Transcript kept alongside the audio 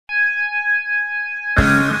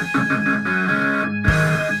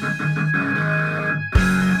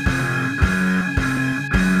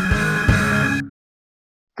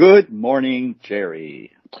Good morning,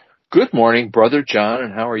 Jerry. Good morning, Brother John,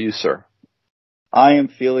 and how are you, sir? I am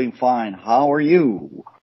feeling fine. How are you?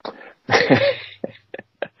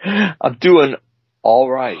 I'm doing all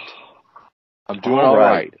right. All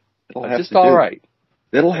right. Just all right.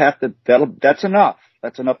 That's enough.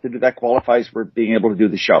 That's enough to do. That qualifies for being able to do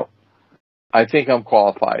the show. I think I'm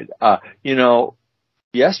qualified.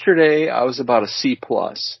 Yesterday I was about a C+,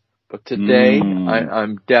 but today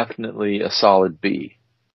I'm definitely a solid B.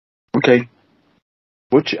 Okay.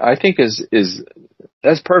 Which I think is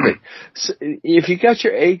that's perfect. So if you got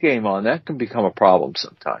your A game on, that can become a problem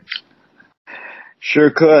sometimes.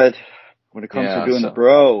 Sure could. When it comes to doing the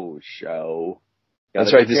bro show.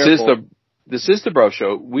 That's right. This is the bro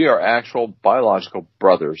show. We are actual biological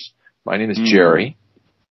brothers. My name is Jerry.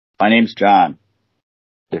 My name's John.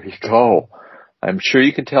 There you go. I'm sure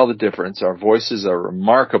you can tell the difference. Our voices are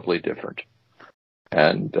remarkably different.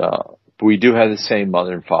 And we do have the same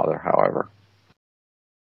mother and father, however.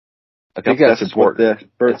 I think that's important.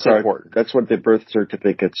 That's what the birth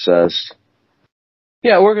certificate says.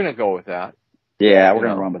 Yeah, we're going to go with that. Yeah, we're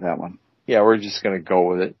going to run with that one. Yeah, we're just going to go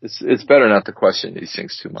with it. It's better not to question these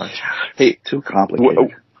things too much. Hey, too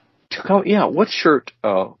complicated. What shirt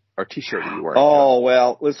or T-shirt are you wearing? Oh,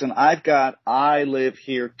 well, listen, I Live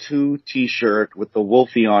Here 2 T-shirt with the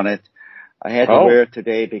Wolfie on it. I had to wear it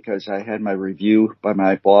today because I had my review by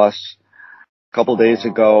my boss a couple days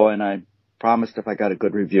ago, and I promised if I got a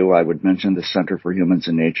good review, I would mention the Center for Humans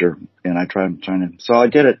and Nature, and so I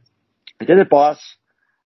did it. I did it, boss.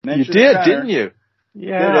 You did, didn't you?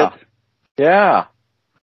 Yeah. Did it. Yeah.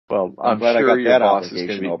 Well, I'm glad sure I got your that boss is obligation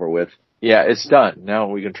going to be over with. Yeah, it's done. Now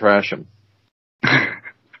we can trash him.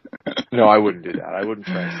 No, I wouldn't do that. I wouldn't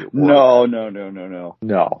trash your work. No.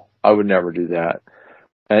 No, I would never do that.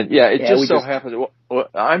 And it happens. Well,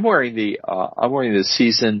 I'm wearing the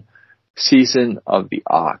season of the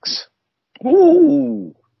ox.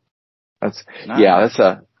 Ooh, that's nice.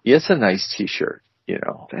 It's a nice T-shirt. That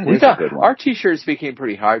a good one. Our T-shirts became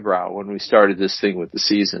pretty highbrow when we started this thing with the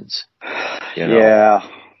seasons. Yeah.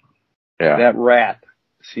 That rat,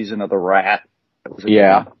 season of the rat. That was a good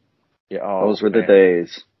one. Yeah. Those were the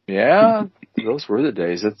days. Yeah, those were the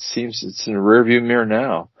days. It seems it's in a rearview mirror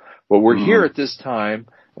now. But we're here at this time,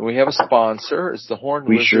 and we have a sponsor. It's the Horned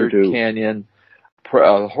Lizard Canyon,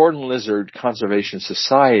 Horned Lizard Conservation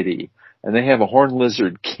Society, and they have a Horned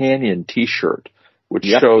Lizard Canyon T-shirt, which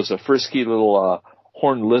shows a frisky little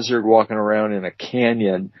horned lizard walking around in a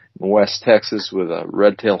canyon in West Texas with a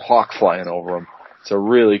red-tailed hawk flying over him. It's a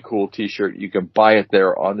really cool T-shirt. You can buy it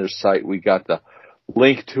there on their site. We got the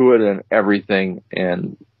link to it and everything,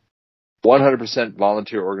 and 100%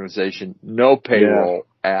 volunteer organization, no payroll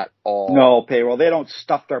at all. No payroll. They don't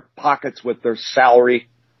stuff their pockets with their salary.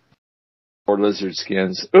 Or lizard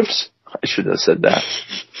skins. Oops, I shouldn't have said that.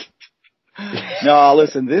 No,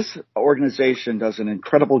 listen, this organization does an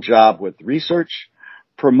incredible job with research,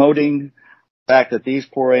 promoting the fact that these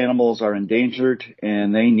poor animals are endangered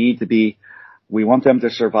and they need to be, we want them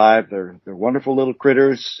to survive. They're wonderful little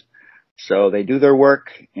critters. So they do their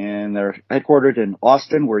work, and they're headquartered in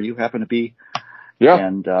Austin, where you happen to be. Yeah.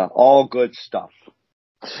 And all good stuff.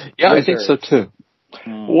 Yeah, I think so too.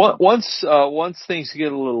 Once things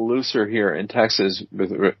get a little looser here in Texas,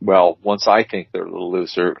 once I think they're a little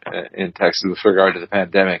looser in Texas with regard to the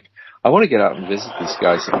pandemic, I want to get out and visit these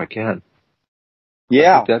guys if I can.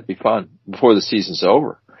 Yeah. I think that'd be fun before the season's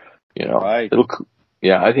over. Right.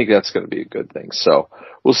 I think that's going to be a good thing. So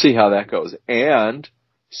we'll see how that goes. And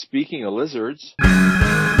speaking of lizards,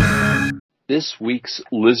 this week's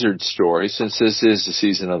lizard story, since this is the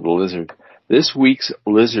season of the lizard, this week's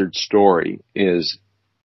lizard story is,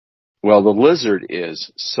 the lizard is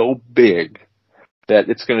so big that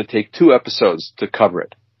it's going to take 2 episodes to cover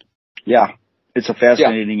it. Yeah, it's a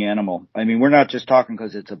fascinating animal. I mean, we're not just talking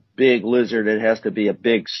because it's a big lizard, it has to be a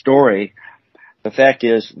big story. The fact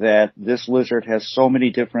is that this lizard has so many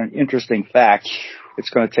different interesting facts,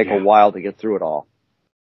 it's going to take a while to get through it all.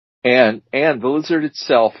 And the lizard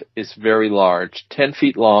itself is very large, 10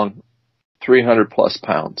 feet long, 300 plus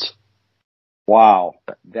pounds. Wow.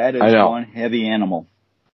 That is one heavy animal.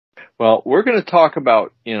 Well, we're going to talk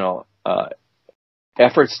about,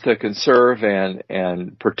 efforts to conserve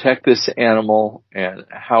and protect this animal and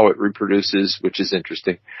how it reproduces, which is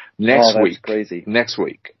interesting. Next week. Crazy. Next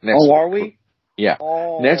week. Are we? Yeah.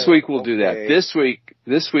 Next week we'll do that. This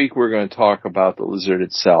week we're going to talk about the lizard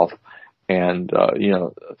itself and,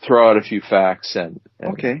 throw out a few facts and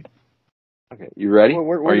Okay. Okay. You ready?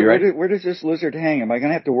 Are you ready? Where does this lizard hang? Am I going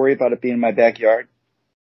to have to worry about it being in my backyard?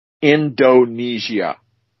 Indonesia.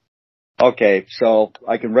 Okay, so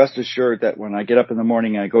I can rest assured that when I get up in the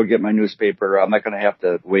morning and I go get my newspaper, I'm not going to have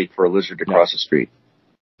to wait for a lizard to cross the street.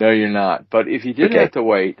 No, you're not. But if you did have to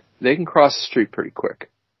wait, they can cross the street pretty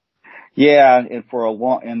quick. Yeah, and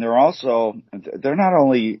they're not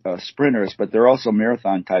only sprinters, but they're also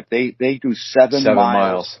marathon type. They do 7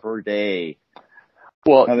 miles per day.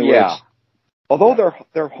 Well, in other words, although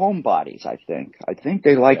they're homebodies, I think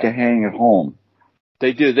they like to hang at home.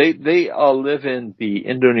 They do. They live in the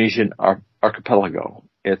Indonesian archipelago.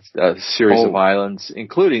 It's a series of islands,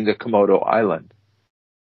 including the Komodo Island.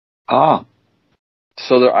 Ah.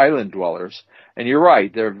 So they're island dwellers. And you're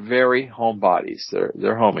right, they're very homebodies.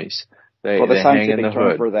 They're homies. They hang in the hood. The scientific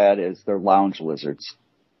term for that is they're lounge lizards.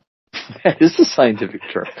 That is the scientific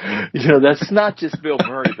term. That's not just Bill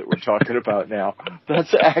Murray that we're talking about now.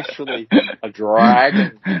 That's actually a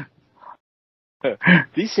dragon.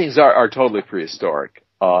 These things are totally prehistoric.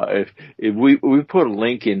 If we put a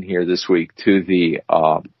link in here this week to the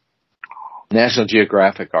National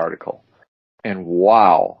Geographic article, and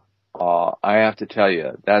wow, I have to tell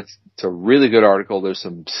you, it's a really good article. There's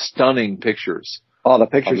some stunning pictures. Oh, the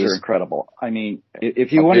pictures are incredible. I mean,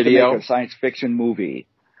 if you wanted to make a science fiction movie,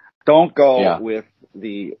 don't go with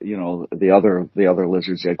the other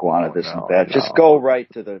lizards, the iguana, and that. No. Just go right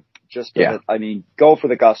to the gist of it. I mean, go for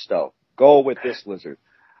the gusto. Go with this lizard,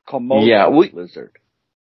 Komodo lizard.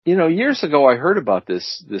 Years ago I heard about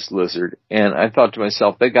this lizard, and I thought to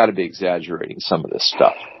myself, they got to be exaggerating some of this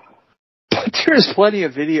stuff. But there's plenty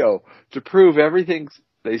of video to prove everything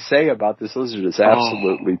they say about this lizard is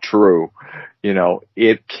absolutely true.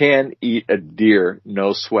 It can eat a deer,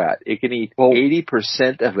 no sweat. It can eat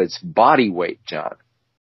 80% of its body weight, John.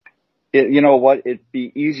 You know what? It'd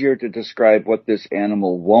be easier to describe what this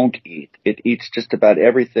animal won't eat. It eats just about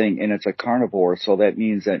everything, and it's a carnivore, so that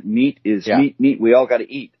means that meat is meat we all got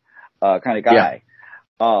to eat kind of guy.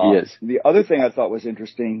 Yes. The other thing I thought was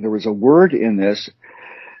interesting, there was a word in this,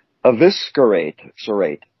 eviscerate,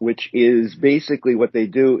 which is basically what they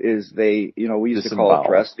do is we used to call it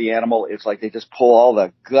dress the animal. It's like they just pull all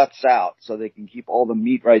the guts out so they can keep all the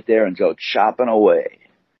meat right there and go chopping away.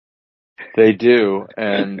 They do,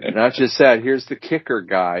 and not just that. Here's the kicker,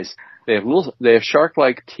 guys. They have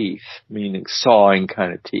shark-like teeth, meaning sawing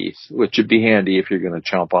kind of teeth, which would be handy if you're going to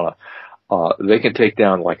chomp on they can take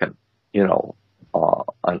down like an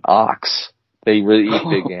ox. They really eat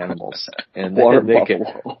big animals, and water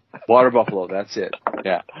buffalo. That's it.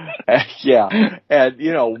 Yeah,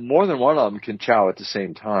 and more than one of them can chow at the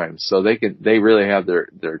same time, so they really have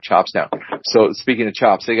their chops down. So speaking of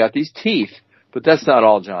chops, they got these teeth, but that's not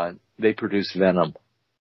all, John. They produce venom.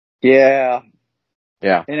 Yeah.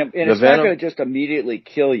 Yeah. And it's not going to just immediately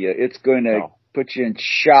kill you. It's going to put you in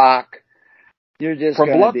shock. You're just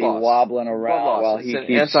going to be wobbling around while he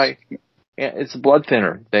keeps... It's a blood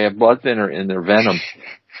thinner. They have blood thinner in their venom.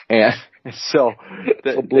 And so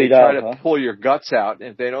they try to pull your guts out. And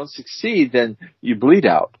if they don't succeed, then you bleed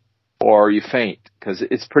out or you faint because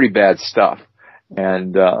it's pretty bad stuff.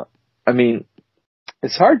 And,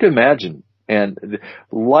 it's hard to imagine. And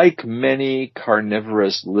like many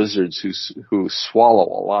carnivorous lizards who swallow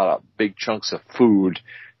a lot of big chunks of food,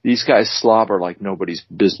 these guys slobber like nobody's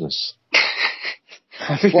business.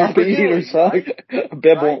 Sloppy eaters, huh?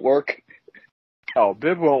 Bib won't work. Oh,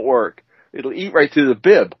 bib won't work. It'll eat right through the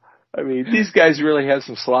bib. I mean, these guys really have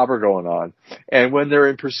some slobber going on. And when they're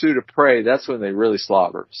in pursuit of prey, that's when they really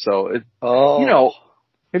slobber. So,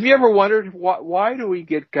 have you ever wondered why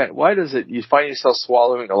does you find yourself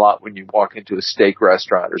swallowing a lot when you walk into a steak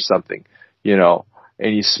restaurant or something, and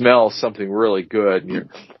you smell something really good and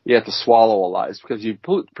you have to swallow a lot? It's because you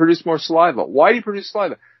produce more saliva. Why do you produce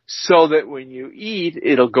saliva? So that when you eat,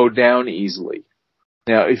 it'll go down easily.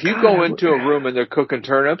 Now, if you go into a room and they're cooking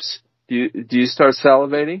turnips, do you start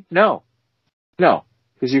salivating? No,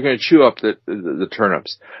 because you're going to chew up the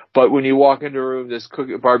turnips. But when you walk into a room that's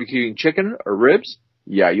barbecuing chicken or ribs,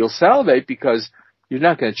 yeah, you'll salivate because you're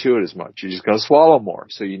not going to chew it as much. You're just going to swallow more,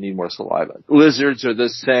 so you need more saliva. Lizards are the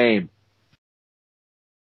same.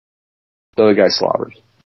 The other guy slobbers.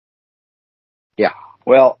 Yeah.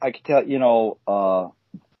 Well, I can tell,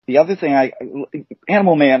 the other thing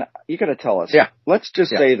Animal Man, you got to tell us. Yeah. Let's just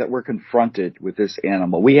say that we're confronted with this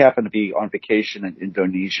animal. We happen to be on vacation in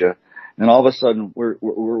Indonesia, and all of a sudden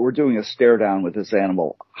we're doing a stare down with this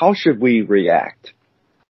animal. How should we react?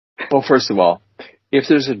 Well, first of all, if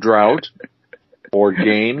there's a drought or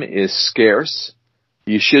game is scarce,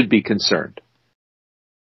 you should be concerned.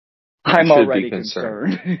 I'm already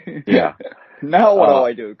concerned. Yeah. Now what do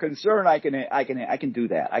I do? Concern, I can do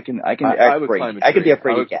that. I can be a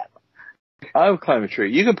free cat. I would climb a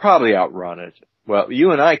tree. You could probably outrun it. Well,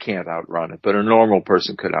 you and I can't outrun it, but a normal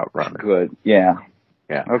person could outrun it. Good. Yeah.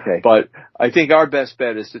 Yeah. Okay. But I think our best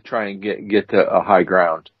bet is to try and get to a high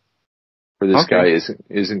ground where this guy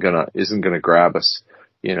isn't gonna grab us.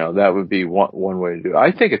 You know, that would be one way to do it.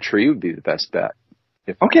 I think a tree would be the best bet.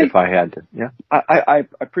 If I had to. Yeah. I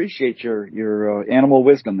appreciate your animal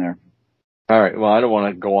wisdom there. All right. Well, I don't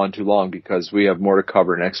want to go on too long because we have more to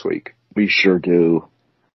cover next week. We sure do.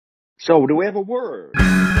 So, do we have a word?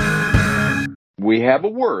 We have a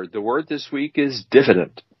word. The word this week is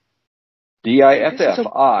diffident. D-I-F-F-I-D-E-N-T.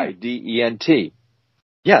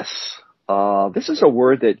 Yes. This is a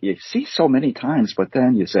word that you see so many times, but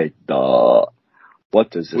then you say, duh. What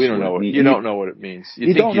does this mean? You don't know what it means.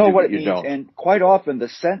 You don't know what it means. And quite often the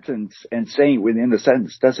sentence and saying within the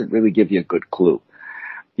sentence doesn't really give you a good clue.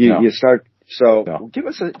 You start, give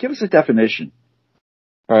us a definition.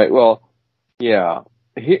 All right. Well, yeah.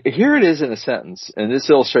 Here it is in a sentence, and this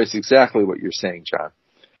illustrates exactly what you're saying, John.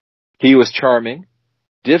 He was charming,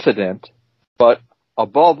 diffident, but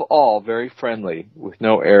above all, very friendly, with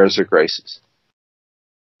no airs or graces.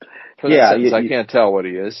 I can't tell what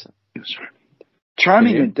he is.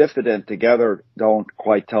 Charming and diffident together don't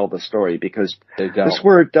quite tell the story because this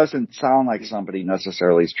word doesn't sound like somebody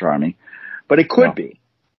necessarily is charming, but it could be.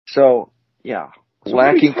 So, yeah. So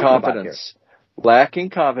lacking confidence. Lacking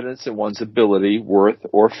confidence in one's ability, worth,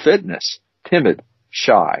 or fitness. Timid,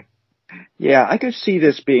 shy. Yeah, I could see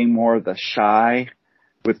this being more the shy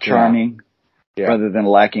with charming rather than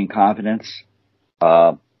lacking confidence.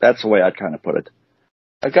 That's the way I'd kind of put it.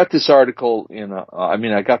 I got this article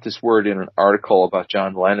I got this word in an article about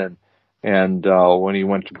John Lennon and when he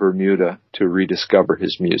went to Bermuda to rediscover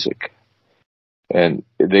his music. And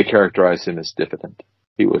they characterized him as diffident.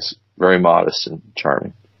 He was very modest and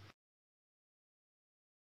charming.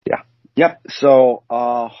 Yeah. Yep. So,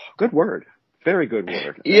 good word. Very good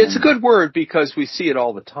word. It's a good word because we see it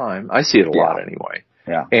all the time. I see it a lot anyway.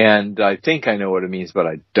 Yeah. And I think I know what it means, but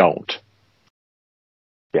I don't.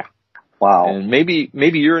 Yeah. Wow. And maybe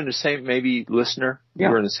you're in the same, listener,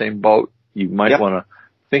 you're in the same boat. You might want to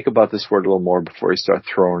think about this word a little more before you start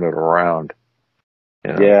throwing it around.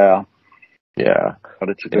 You know? Yeah. Yeah. But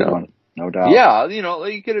it's a good one. No doubt. Yeah.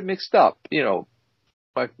 You get it mixed up,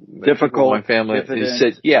 difficult. My family said,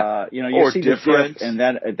 you see different, and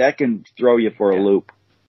that can throw you for a loop.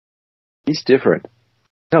 He's different.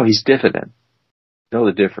 No, he's diffident. Know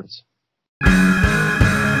the difference.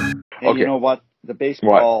 And you know what? The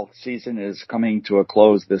baseball season is coming to a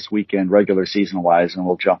close this weekend, regular season wise, and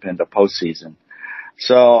we'll jump into postseason.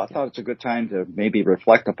 So I thought it's a good time to maybe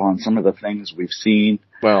reflect upon some of the things we've seen.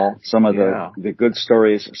 Well, some of the good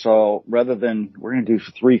stories. So rather than, we're going to do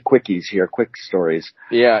 3 quickies here, quick stories.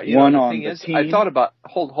 Yeah. One on the team. I thought about,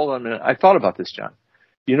 hold on a minute. I thought about this, John.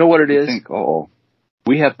 You know what it is?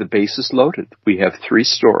 We have the bases loaded. We have 3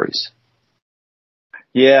 stories.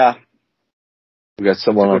 Yeah. We've got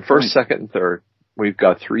someone on first, second, and third. We've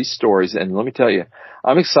got 3 stories. And let me tell you,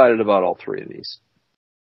 I'm excited about all 3 of these.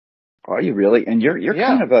 Are you really? And you're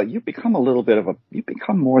kind of you become more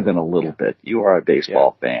than a little bit. You are a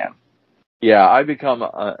baseball fan. Yeah, I've become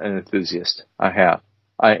an enthusiast. I have.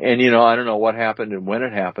 I don't know what happened and when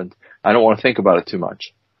it happened. I don't want to think about it too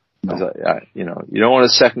much. No. You don't want to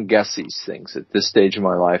second guess these things at this stage of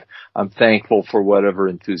my life. I'm thankful for whatever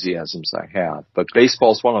enthusiasms I have, but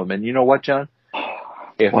baseball's one of them. And you know what, John?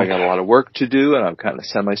 If I got a lot of work to do and I'm kind of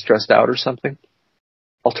semi-stressed out or something,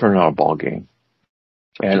 I'll turn on a ball game.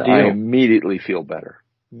 And I immediately feel better.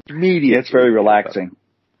 Immediately. It's very relaxing.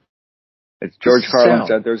 It's George Carlin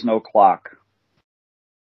said there's no clock.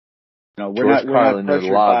 We're not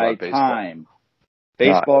pressured by time.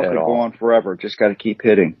 Baseball could go on forever. Just got to keep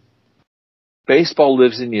hitting. Baseball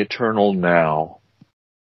lives in the eternal now.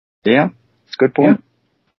 Yeah, it's a good point.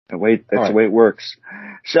 That's the way it works.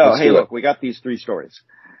 So, look, we got these 3 stories.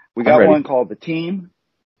 We got one called The Team,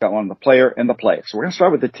 got one, The Player, and The Play. So we're going to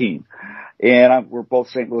start with The Team. And we're both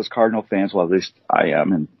St. Louis Cardinal fans. Well, at least I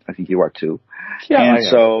am, and I think you are too. Yeah. And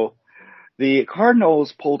so the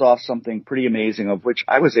Cardinals pulled off something pretty amazing, of which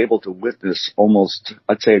I was able to witness almost,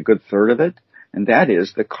 I'd say, a good third of it. And that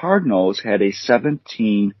is the Cardinals had a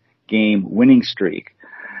 17-game winning streak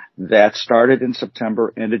that started in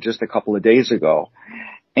September, ended just a couple of days ago.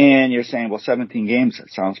 And you're saying, well, 17 games, that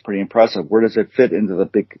sounds pretty impressive. Where does it fit into the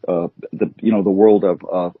big, the world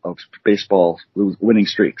of baseball winning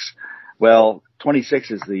streaks? Well,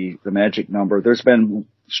 26 is the magic number. There's been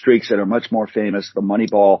streaks that are much more famous. The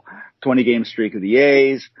Moneyball 20-game streak of the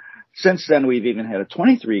A's. Since then, we've even had a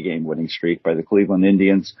 23-game winning streak by the Cleveland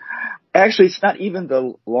Indians. Actually, it's not even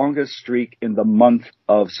the longest streak in the month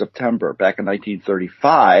of September. Back in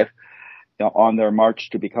 1935, on their march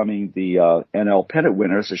to becoming the NL pennant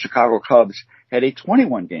winners, the Chicago Cubs had a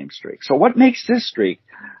 21-game streak. So what makes this streak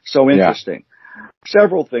so interesting?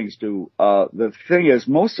 Several things do. The thing is,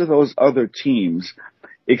 most of those other teams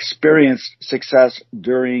experienced success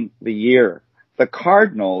during the year. The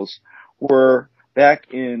Cardinals were, back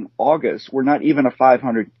in August, were not even a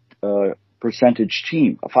 500 percentage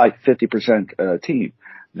team, a 50% team.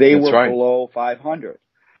 They were below 500.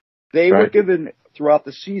 They were given, throughout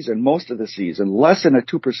the season, most of the season, less than a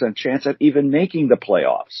 2% chance of even making the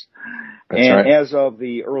playoffs. As of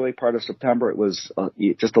the early part of September, it was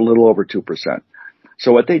just a little over 2%.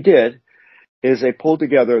 So what they did is they pulled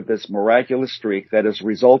together this miraculous streak that has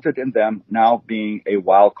resulted in them now being a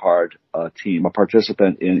wild card team, a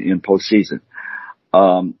participant in postseason.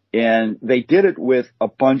 And they did it with a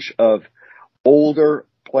bunch of older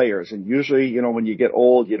players. And usually, when you get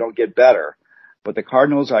old, you don't get better. But the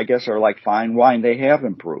Cardinals, I guess, are like fine wine. They have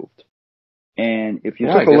improved. And if you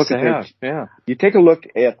take a look at you take a look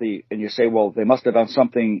at and you say, well, they must have done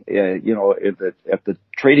something, at the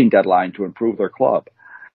trading deadline to improve their club.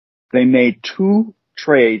 They made 2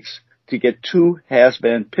 trades to get 2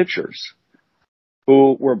 has-been pitchers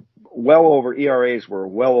who were well over, ERAs were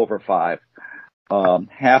well over 5.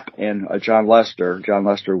 Happ and John Lester. John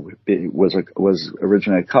Lester was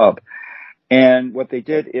originally a Cub. And what they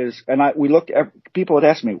did is, people had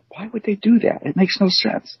asked me, why would they do that? It makes no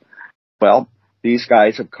sense. Well, these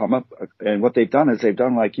guys have come up, and what they've done is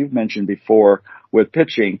like you've mentioned before with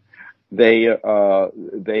pitching. They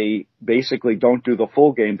basically don't do the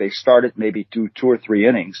full game. They start it, maybe do 2 or 3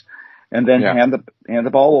 innings, and then hand the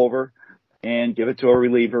ball over and give it to a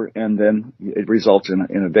reliever, and then it results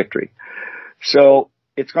in a victory. So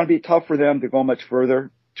it's going to be tough for them to go much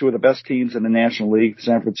further. 2 of the best teams in the National League,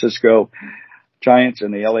 San Francisco Giants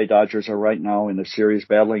and the LA Dodgers, are right now in the series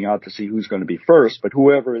battling out to see who's going to be first. But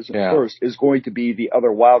whoever is first is going to be the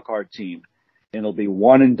other wild card team, and it'll be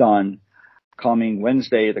one and done. Coming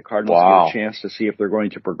Wednesday, the Cardinals get a chance to see if they're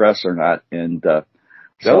going to progress or not. And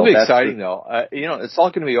that'll be exciting, though. It's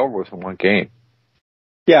all going to be over with in one game.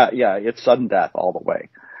 Yeah, it's sudden death all the way.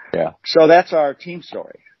 Yeah. So that's our team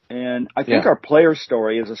story. And I think our player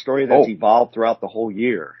story is a story that's evolved throughout the whole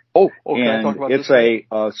year. Can I talk about it's this?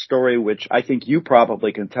 a story which I think you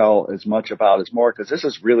probably can tell as much about as more, because this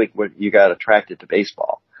is really what you got attracted to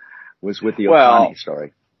baseball, was with the Ohtani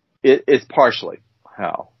story. It's partially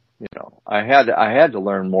how. I had to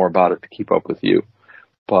learn more about it to keep up with you,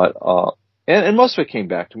 but and most of it came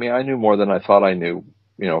back to me. I knew more than I thought I knew,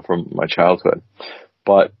 from my childhood.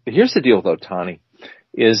 But here's the deal with Ohtani,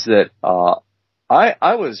 is that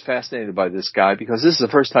I was fascinated by this guy because this is the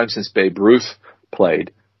first time since Babe Ruth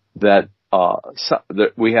played that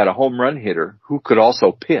we had a home run hitter who could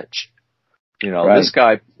also pitch. This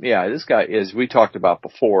guy is, we talked about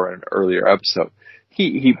before in an earlier episode.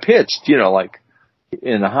 He pitched, like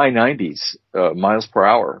in the high 90s miles per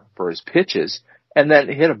hour for his pitches, and then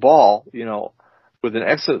hit a ball, with an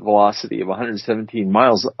exit velocity of 117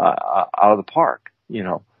 miles out of the park,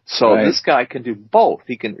 So this guy can do both.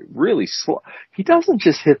 He can really he doesn't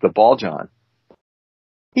just hit the ball, John.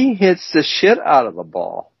 He hits the shit out of the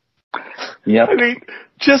ball. Yep. I mean,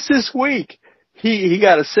 just this week, he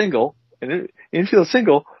got a single, an infield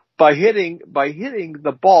single, by hitting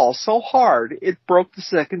the ball so hard it broke the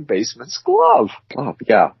second baseman's glove. Oh,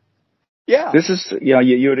 yeah. Yeah. This is,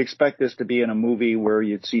 you would expect this to be in a movie where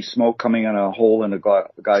you'd see smoke coming in a hole in a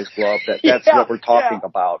guy's glove. That's what we're talking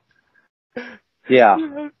about. Yeah.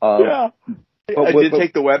 Did it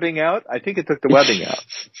take the webbing out? I think it took the webbing out.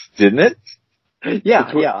 Didn't it? Yeah.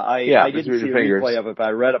 I didn't see a replay of it, but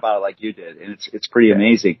I read about it like you did, and it's pretty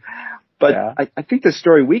amazing. But I think the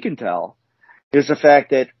story we can tell is the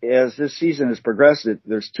fact that as this season has progressed,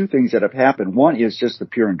 there's 2 things that have happened. One is just the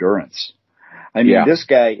pure endurance. I mean, this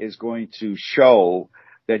guy is going to show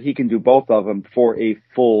that he can do both of them for a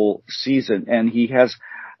full season. And he has,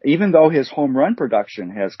 even though his home run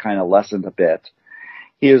production has kind of lessened a bit,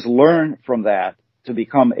 he has learned from that to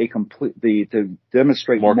become to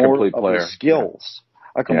demonstrate more of his skills,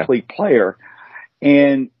 a complete player.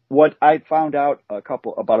 And what I found out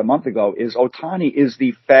about a month ago is Ohtani is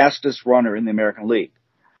the fastest runner in the American League.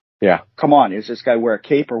 Yeah. Come on. Is this guy wear a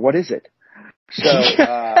cape or what is it? So,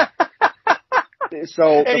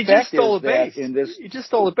 and he just stole a base. He just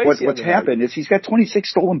stole a base. What's happened is he's got 26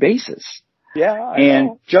 stolen bases. Yeah. I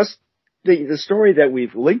know. Just the story that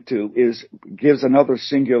we've linked to gives another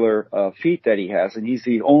singular feat that he has, and he's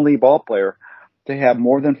the only ball player to have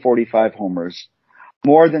more than 45 homers,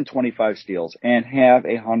 more than 25 steals, and have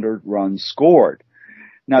 100 runs scored.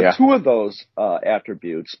 Now, 2 of those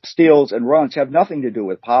attributes, steals and runs, have nothing to do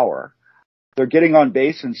with power. they're getting on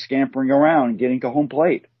base and scampering around and getting to home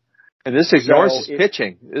plate. And this ignores his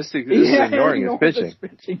pitching. This is ignoring his pitching.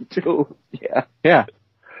 Pitching too. Yeah. Yeah.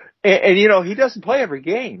 And, he doesn't play every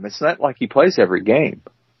game. It's not like he plays every game.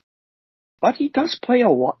 But he does play a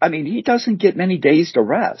lot. I mean, he doesn't get many days to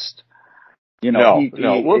rest. No.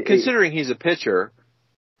 Well, considering he's a pitcher,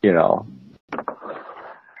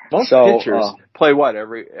 most pitchers play what,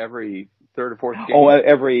 every third or fourth game? Oh,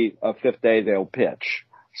 every fifth day they'll pitch.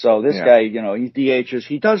 So this guy, he DHs.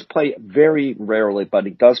 He does play very rarely, but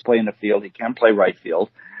he does play in the field. He can play right field.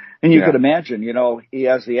 And you could imagine, he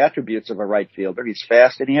has the attributes of a right fielder. He's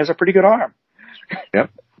fast and he has a pretty good arm.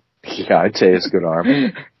 Yep. Yeah, I'd say it's a good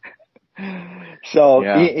arm. So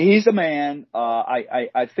he's a man.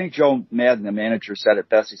 I think Joe Madden, the manager, said it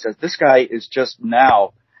best. He says, this guy is just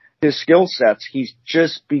now, his skill sets, he's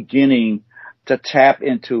just beginning to tap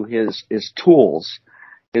into his tools,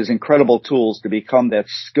 his incredible tools to become that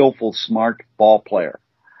skillful, smart ball player,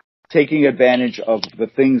 taking advantage of the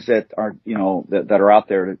things that are, that are out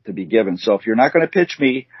there to be given. So if you're not going to pitch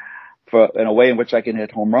me in a way in which I can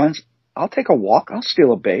hit home runs, I'll take a walk. I'll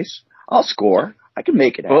steal a base. I'll score. I can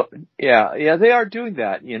make it happen. Well, yeah, they are doing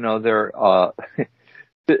that. They're,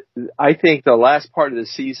 I think the last part of the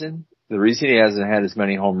season, the reason he hasn't had as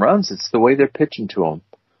many home runs, it's the way they're pitching to him.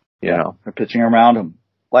 They're pitching around him.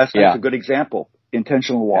 Last night's a good example.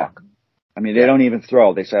 Intentional walk. Yeah. I mean, they don't even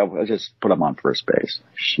throw. They say, I'll just put him on first base.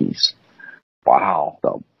 Jeez. Wow.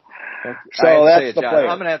 So that's the play.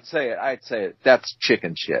 I'm going to have to say it. I'd say it. That's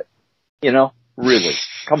chicken shit. Really.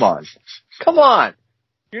 Come on.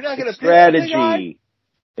 You're not going to strategy.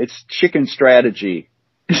 It's chicken strategy.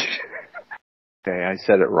 Okay, I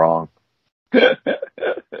said it wrong.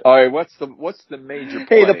 All right, what's the major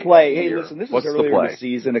play? Hey, the play. Hey, listen, this is earlier in the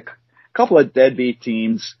season. A couple of deadbeat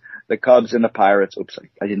teams, the Cubs and the Pirates. Oops,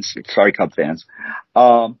 I didn't. Sorry, Cub fans.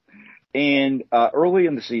 And early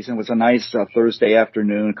in the season was a nice Thursday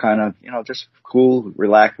afternoon, kind of, just cool,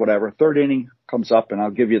 relaxed, whatever. Third inning comes up, and I'll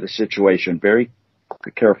give you the situation very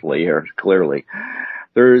carefully here, clearly.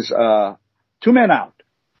 There's two men out.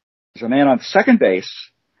 There's a man on second base,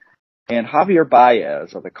 and Javier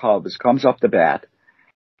Baez of the Cubs comes up to bat,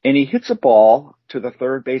 and he hits a ball to the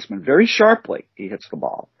third baseman very sharply. He hits the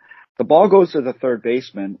ball. The ball goes to the third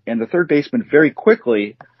baseman, and the third baseman very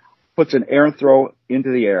quickly puts an errant throw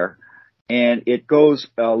into the air, and it goes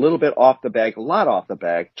a little bit off the bag, a lot off the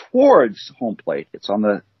bag, towards home plate. It's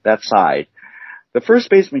on that side. The first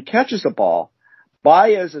baseman catches the ball.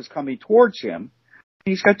 Baez is coming towards him.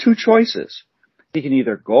 He's got two choices. He can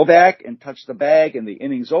either go back and touch the bag and the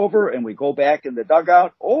inning's over and we go back in the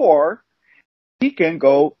dugout, or he can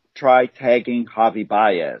go try tagging Javi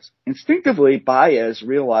Baez. Instinctively, Baez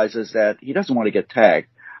realizes that he doesn't want to get tagged,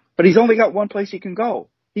 but he's only got one place he can go.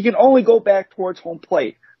 He can only go back towards home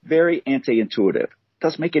plate. Very anti-intuitive.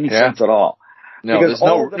 Doesn't make any sense at all. No, because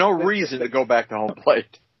there's no reason to go back to home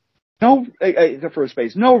plate. No, the first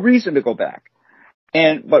base. No reason to go back.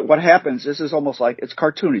 But what happens, this is almost like, it's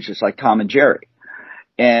cartoonish, just like Tom and Jerry.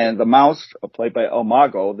 And the mouse, played by El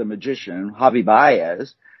Mago, the magician, Javi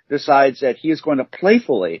Baez, decides that he is going to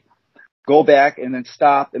playfully go back and then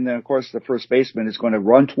stop. And then, of course, the first baseman is going to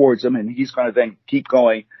run towards him, and he's going to then keep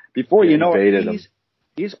going. Before you know it,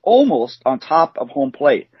 he's almost on top of home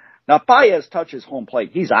plate. Now, if Baez touches home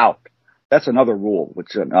plate, he's out. That's another rule,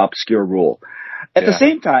 which is an obscure rule. At the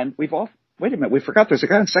same time, wait a minute, we forgot there's a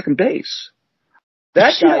guy on second base.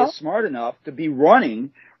 That guy is smart enough to be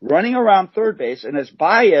running around third base, and as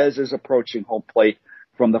Baez is approaching home plate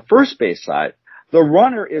from the first base side, the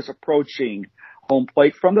runner is approaching home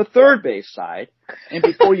plate from the third base side, and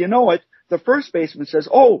before you know it, the first baseman says,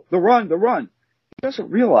 oh, the run. He doesn't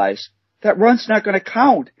realize that run's not going to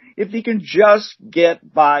count if he can just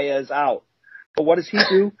get Baez out. But what does he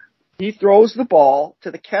do? He throws the ball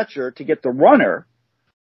to the catcher to get the runner,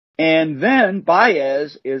 and then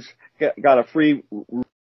Baez got a free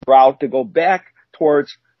route to go back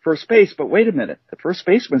towards first base. But wait a minute, the first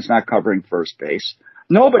baseman's not covering first base.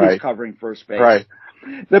 Nobody's covering first base. Right.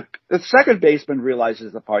 The second baseman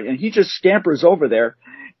realizes the part, and he just scampers over there,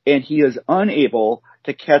 and he is unable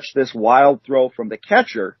to catch this wild throw from the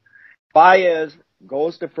catcher. Baez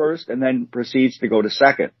goes to first and then proceeds to go to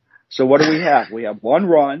second. So what do we have? We have one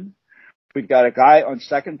run. We've got a guy on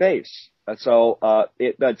second base. So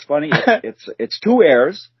that's funny. It's two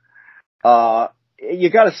errors. You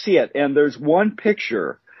got to see it. And there's one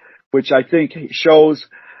picture which I think shows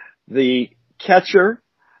the catcher,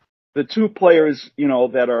 the two players,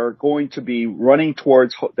 that are going to be running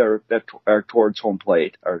towards towards home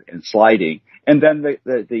plate and sliding, and then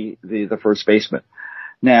the first baseman.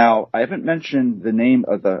 Now, I haven't mentioned the name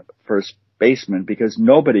of the first baseman because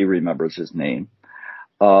nobody remembers his name.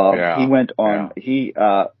 He went on,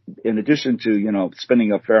 in addition to,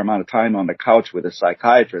 spending a fair amount of time on the couch with a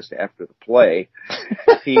psychiatrist after the play,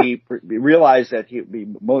 he realized that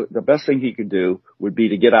the best thing he could do would be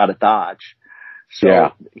to get out of Dodge.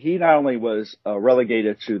 So he not only was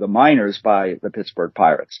relegated to the minors by the Pittsburgh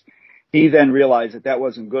Pirates, he then realized that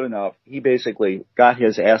wasn't good enough. He basically got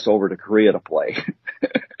his ass over to Korea to play.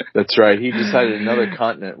 That's right. He decided another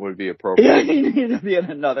continent would be appropriate. Yeah, he needed to be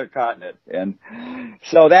in another continent, and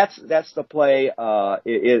so that's the play.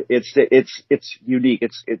 It's unique.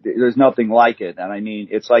 There's nothing like it, and I mean,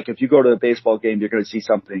 it's like if you go to a baseball game, you're going to see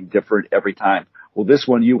something different every time. Well, this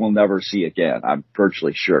one you will never see again. I'm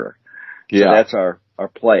virtually sure. So that's our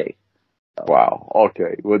play. Wow.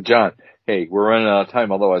 Okay. Well, John, hey, we're running out of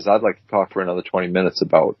time. Otherwise, I'd like to talk for another 20 minutes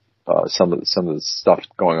about some of the stuff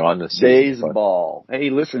going on this season. Baseball. Hey,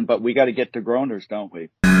 listen, but we got to get to groaners, don't we?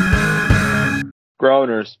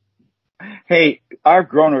 Groaners. Hey, our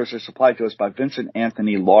groaners are supplied to us by Vincent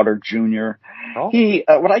Anthony Lauder Jr. Oh.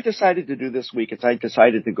 What I decided to do this week is I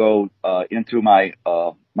decided to go into my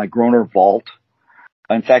groaner vault.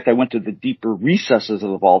 In fact, I went to the deeper recesses of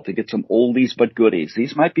the vault to get some oldies but goodies.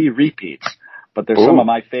 These might be repeats, but they're some of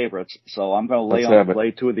my favorites. So I'm going to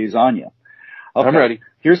lay two of these on you. Okay. I'm ready.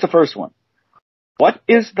 Here's the first one. What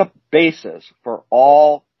is the basis for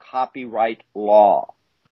all copyright law?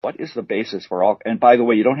 What is the basis for all? And by the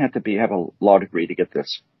way, you don't have to have a law degree to get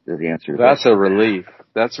this. The answer. That's a relief.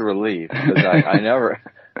 That's a relief because I never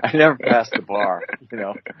passed the bar.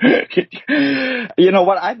 You know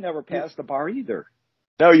what? I've never passed the bar either.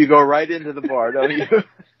 No, you go right into the bar, don't you?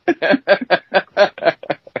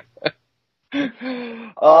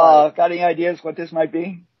 Got any ideas what this might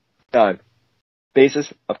be? No.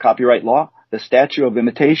 Basis of copyright law, the statute of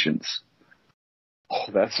limitations.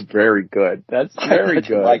 Oh, that's very good. That's very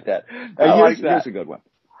good. I like that. Here's a good one.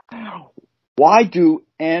 Why do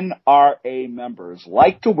NRA members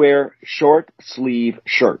like to wear short sleeve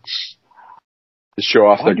shirts? To show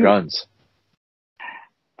off their guns.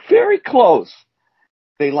 Very close.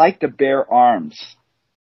 They like to bear arms.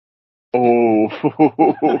 Oh,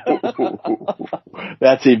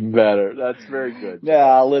 that's even better. That's very good.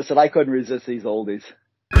 Yeah, listen, I couldn't resist these oldies.